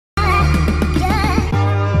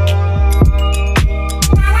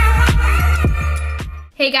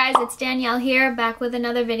Hey guys, it's Danielle here, back with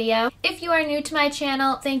another video. If you are new to my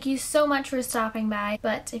channel, thank you so much for stopping by,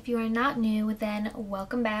 but if you are not new, then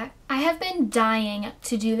welcome back. I have been dying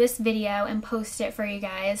to do this video and post it for you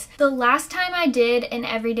guys. The last time I did an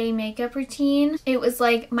everyday makeup routine, it was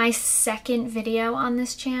like my second video on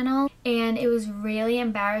this channel, and it was really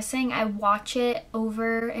embarrassing. I watch it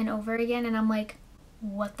over and over again, and I'm like,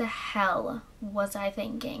 what the hell was I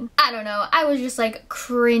thinking? I don't know, I was just like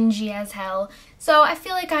cringy as hell. So I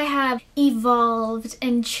feel like I have evolved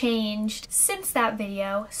and changed since that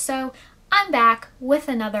video. So I'm back with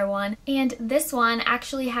another one, and this one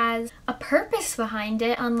actually has a purpose behind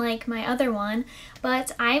it, unlike my other one.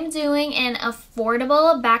 But I'm doing an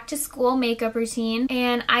affordable back to school makeup routine,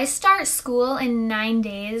 and I start school in 9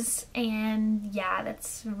 days, and yeah,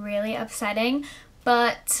 that's really upsetting.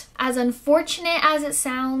 But as unfortunate as it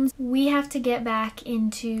sounds, we have to get back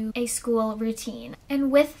into a school routine.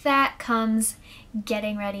 And with that comes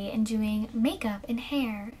getting ready and doing makeup and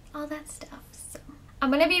hair, all that stuff. So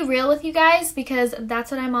I'm gonna be real with you guys because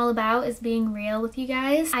that's what I'm all about, is being real with you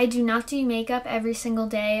guys. I do not do makeup every single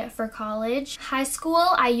day for college. High school,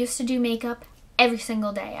 I used to do makeup every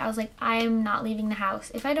single day. I was like, I'm not leaving the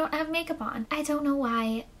house if I don't have makeup on. I don't know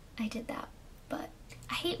why I did that, but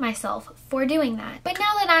I hate myself for doing that. But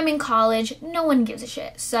now that I'm in college, no one gives a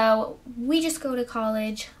shit. So we just go to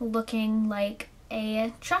college looking like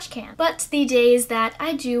a trash can. But the days that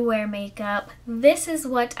I do wear makeup, this is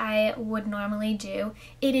what I would normally do.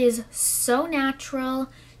 It is so natural,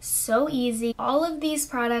 so easy. All of these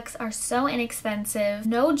products are so inexpensive.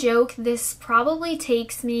 No joke, this probably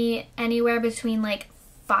takes me anywhere between like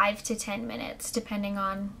 5 to 10 minutes, depending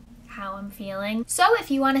on how I'm feeling. So if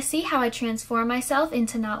you want to see how I transform myself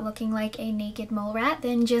into not looking like a naked mole rat,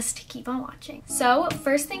 then just keep on watching. So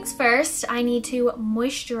first things first, I need to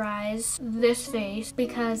moisturize this face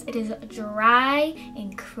because it is dry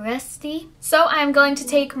and crusty. So I'm going to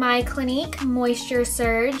take my Clinique Moisture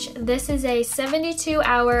Surge. This is a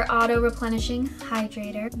 72-hour auto-replenishing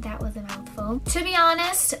hydrator. That was a mouthful. To be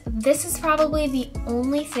honest, this is probably the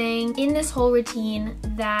only thing in this whole routine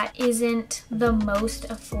that isn't the most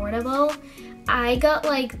affordable. I got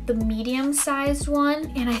like the medium-sized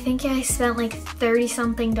one, and I think I spent like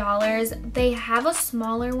 $30-something. They have a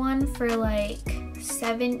smaller one for like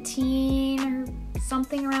 $17 or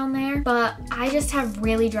something around there, but I just have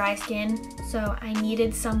really dry skin, so I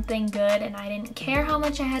needed something good, and I didn't care how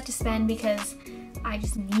much I had to spend because I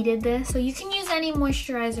just needed this. So you can use any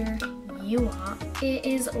moisturizer you want. It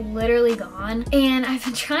is literally gone, and I've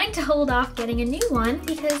been trying to hold off getting a new one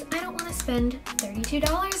because I don't want to spend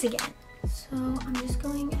 $32 again. So I'm just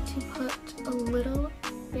going to put a little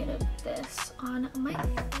bit of this on my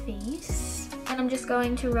face, and I'm just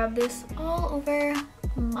going to rub this all over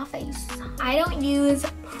my face. I don't use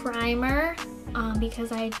primer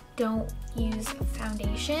because I don't use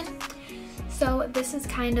foundation. So this is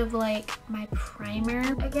kind of like my primer,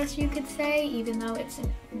 I guess you could say, even though it's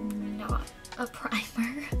not a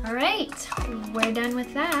primer. All right, we're done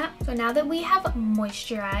with that. So now that we have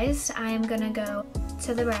moisturized, I am gonna go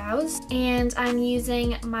to the brows, and I'm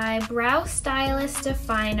using my Brow Stylist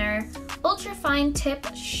Definer Ultra Fine Tip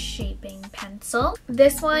Shaping Pencil.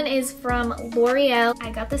 This one is from L'Oreal.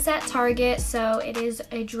 I got this at Target, so it is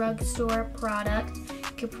a drugstore product.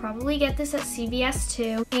 You could probably get this at CVS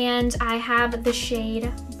too. And I have the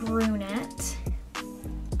shade Brunette,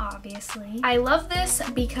 obviously. I love this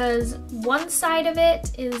because one side of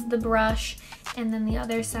it is the brush, and then the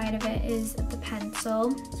other side of it is the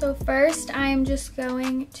pencil. So first I'm just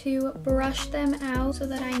going to brush them out so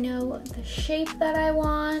that I know the shape that I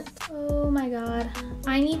want. Oh my god,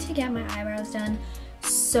 I need to get my eyebrows done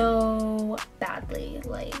so badly.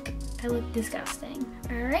 Like, I look disgusting.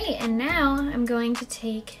 All right, and now I'm going to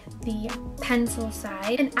take the pencil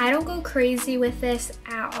side, and I don't go crazy with this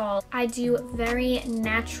at all. I do very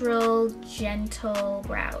natural, gentle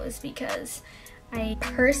brows because I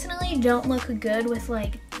personally don't look good with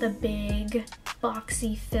like the big,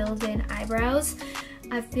 boxy, filled in eyebrows.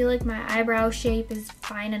 I feel like my eyebrow shape is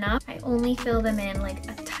fine enough. I only fill them in like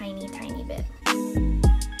a tiny, tiny bit.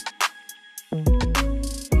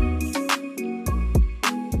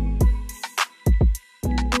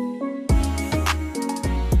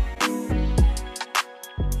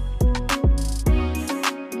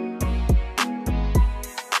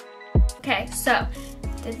 Okay, so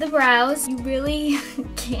did the brows. You really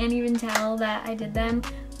can't even tell that I did them.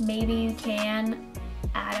 Maybe you can.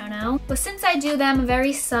 I don't know. But since I do them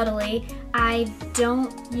very subtly, I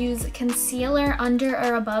don't use concealer under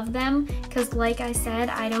or above them because like I said,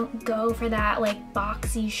 I don't go for that like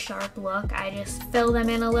boxy sharp look. I just fill them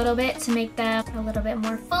in a little bit to make them a little bit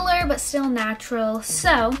more fuller but still natural.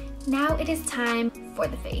 So now it is time for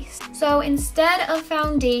the face. So instead of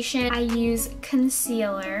foundation, I use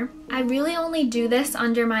concealer. I really only do this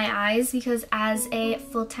under my eyes because as a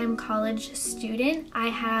full-time college student, I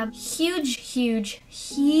have huge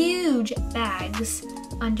bags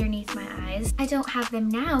underneath my eyes. I don't have them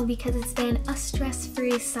now because it's been a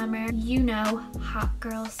stress-free summer. You know, hot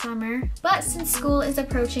girl summer. But since school is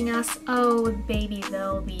approaching us, oh baby,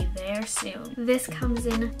 they'll be there soon. This comes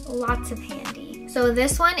in lots of handy. So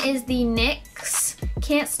this one is the NYX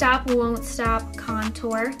Can't Stop, Won't Stop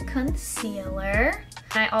Contour Concealer.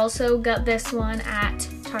 I also got this one at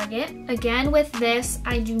Target. Again, with this,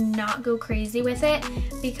 I do not go crazy with it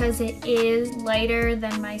because it is lighter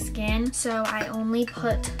than my skin. So I only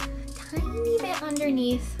put a tiny bit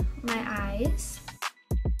underneath my eyes.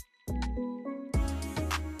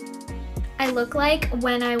 I look like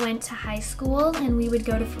when I went to high school and we would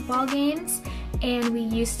go to football games and we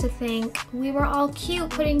used to think we were all cute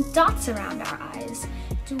putting dots around our eyes.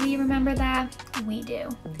 Do we remember that? We do.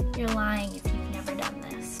 You're lying if you've never done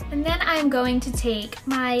this. And then I'm going to take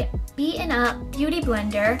my Beaten Up Beauty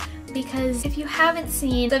Blender because if you haven't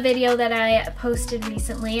seen the video that I posted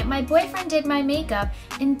recently, my boyfriend did my makeup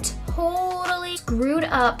and totally screwed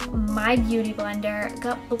up my beauty blender,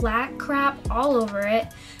 got black crap all over it.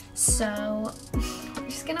 So we're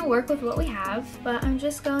just gonna work with what we have, but I'm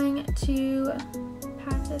just going to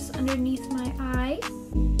pat this underneath my eye.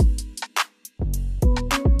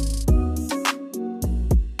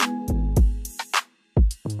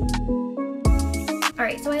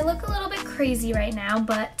 Alright, so I look a little bit crazy right now,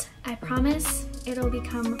 but I promise it'll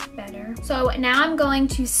become better. So now I'm going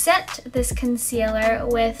to set this concealer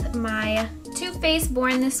with my Too Faced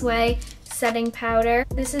Born This Way setting powder.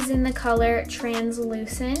 This is in the color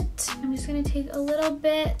Translucent. I'm just gonna take a little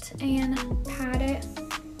bit and pat it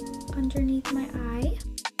underneath my eye.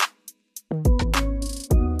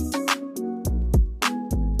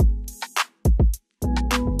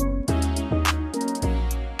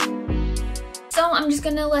 So I'm just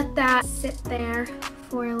gonna let that sit there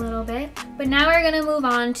for a little bit. But now we're gonna move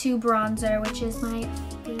on to bronzer, which is my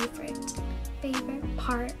favorite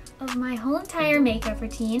part of my whole entire makeup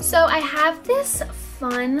routine. So I have this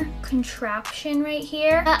fun contraption right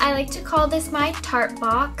here. I like to call this my Tarte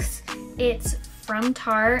box. It's from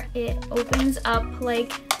Tarte. It opens up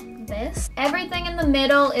like this. Everything in the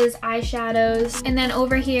middle is eyeshadows, and then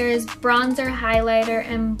over here is bronzer, highlighter,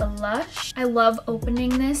 and blush. I love opening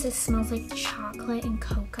this. It smells like chocolate and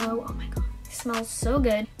cocoa. Oh my god. Smells so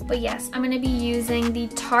good. But yes, I'm going to be using the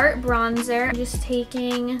Tarte bronzer. I'm just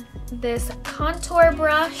taking this contour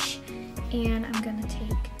brush and I'm going to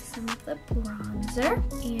take some of the bronzer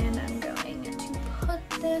and I'm going to put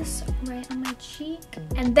this right on my cheek.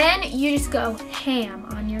 And then you just go ham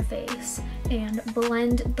on your face and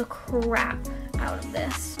blend the crap out of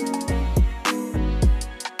this.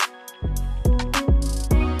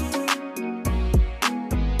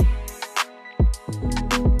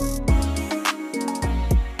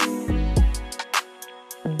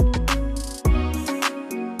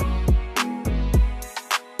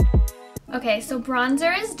 Okay, so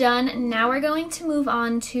bronzer is done. Now we're going to move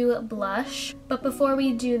on to blush. But before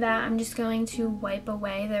we do that, I'm just going to wipe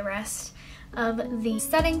away the rest of the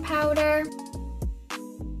setting powder.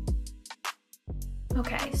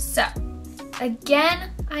 Okay, so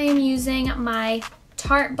again, I am using my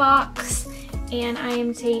Tarte box and I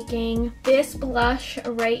am taking this blush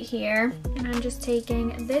right here. And I'm just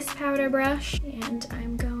taking this powder brush and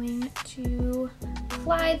I'm going to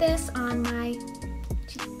apply this on my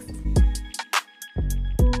cheeks.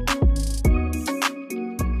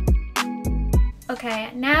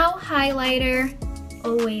 Okay, now highlighter.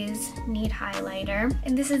 Always need highlighter.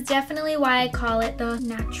 And this is definitely why I call it the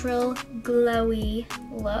natural glowy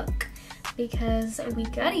look, because we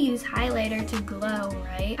gotta use highlighter to glow,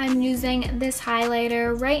 right? I'm using this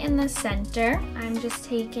highlighter right in the center. I'm just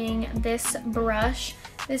taking this brush.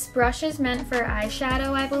 This brush is meant for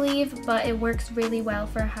eyeshadow, I believe, but it works really well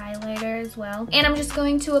for highlighter as well. And I'm just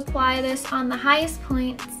going to apply this on the highest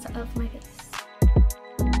points of my face.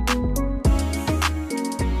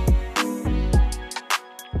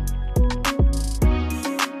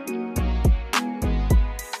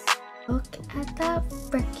 Look at that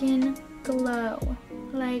frickin' glow.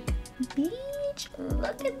 Like, beach much.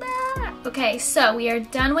 Look at that. Okay, so we are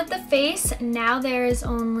done with the face. Now there's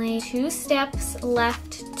only 2 steps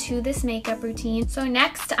left to this makeup routine. So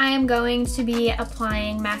next I am going to be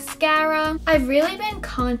applying mascara. I've really been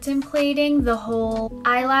contemplating the whole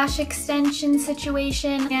eyelash extension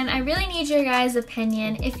situation, and I really need your guys'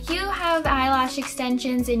 opinion. If you have eyelash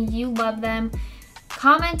extensions and you love them,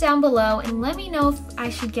 comment down below and let me know if I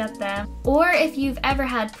should get them, or if you've ever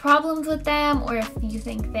had problems with them, or if you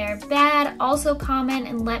think they're bad. Also comment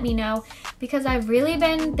and let me know, because I've really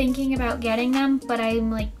been thinking about getting them, but I'm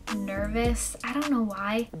like nervous. I don't know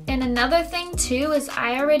why. And another thing too is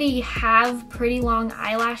I already have pretty long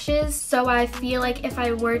eyelashes, so I feel like if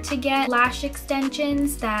I were to get lash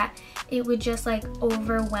extensions that it would just like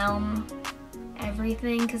overwhelm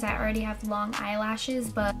everything, because I already have long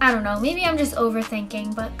eyelashes. But I don't know, maybe I'm just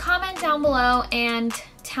overthinking. But comment down below and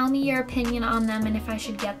tell me your opinion on them and if I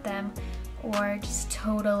should get them or just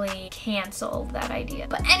totally cancel that idea.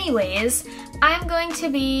 But anyways, I'm going to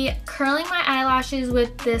be curling my eyelashes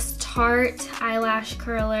with this Tarte eyelash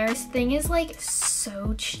curler. This thing is like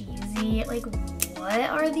so cheesy. Like, what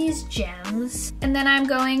are these gems? And then I'm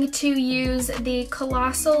going to use the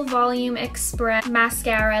Colossal Volume Express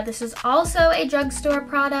mascara. This is also a drugstore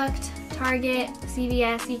product. Target,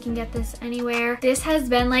 CVS, you can get this anywhere. This has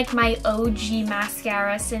been like my OG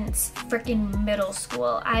mascara since freaking middle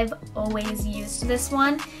school. I've always used this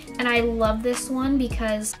one, and I love this one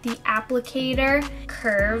because the applicator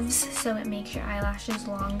curves, so it makes your eyelashes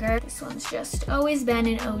longer. This one's just always been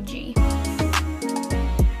an OG.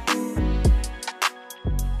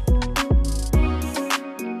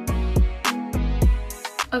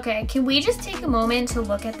 Okay, can we just take a moment to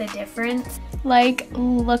look at the difference? Like,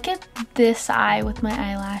 look at this eye with my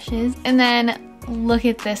eyelashes, and then look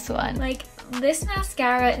at this one. Like, this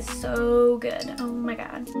mascara is so good. Oh my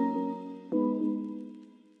god.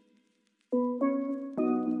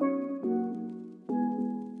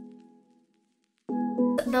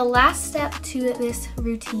 The last step to this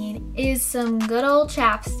routine is some good old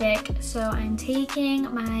chapstick. So I'm taking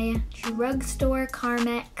my drugstore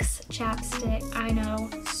Carmex chapstick. I know,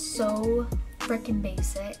 so freaking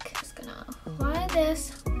basic. Just gonna apply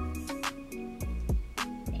this.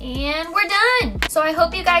 And we're done! So I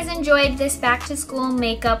hope you guys enjoyed this back to school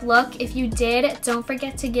makeup look. If you did, don't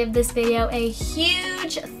forget to give this video a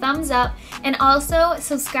huge thumbs up, and also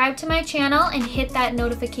subscribe to my channel and hit that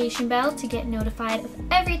notification bell to get notified of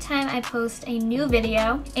every time I post a new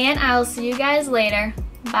video. And I'll see you guys later.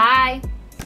 Bye!